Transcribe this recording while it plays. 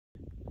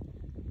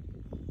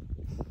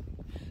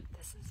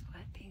This is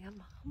what being a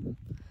mom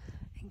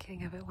and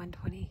getting up at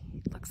 1:20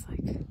 looks like.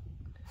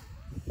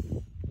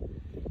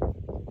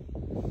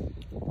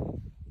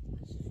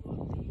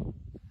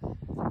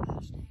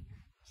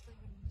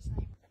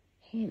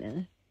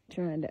 Hannah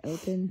trying to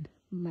open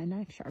my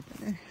knife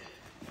sharpener.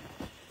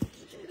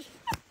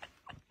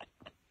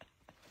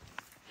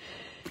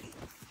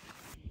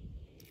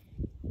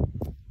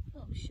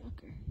 Oh,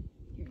 shucker.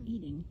 You're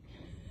eating.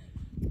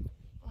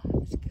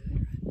 Life is good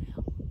right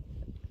now.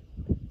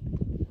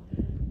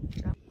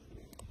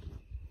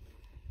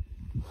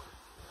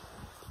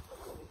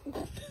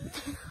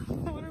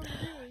 What are we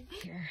doing?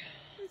 Here.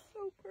 It's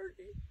so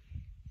pretty.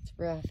 It's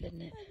rough,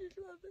 isn't it? I just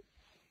love it.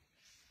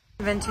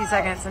 It's been 2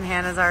 seconds and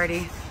Hannah's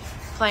already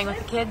playing with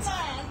the kids.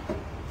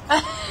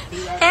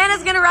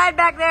 Hannah's gonna ride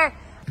back there.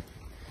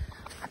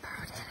 I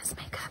borrowed Hannah's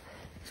makeup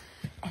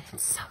and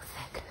it's so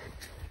thick.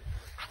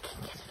 I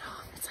can't get it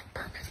off. It's like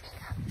permanent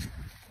makeup.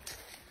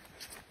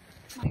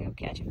 I'm gonna go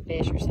catch a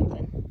fish or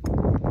something.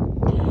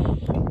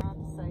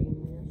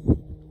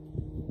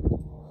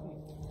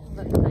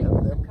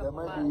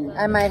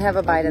 I might have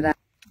a bite of that.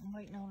 I'm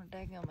waiting on a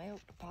daggum elk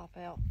to pop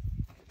out.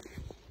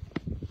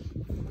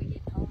 When we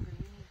get hungry,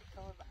 we need to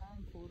color the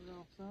hindquarter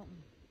off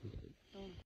something.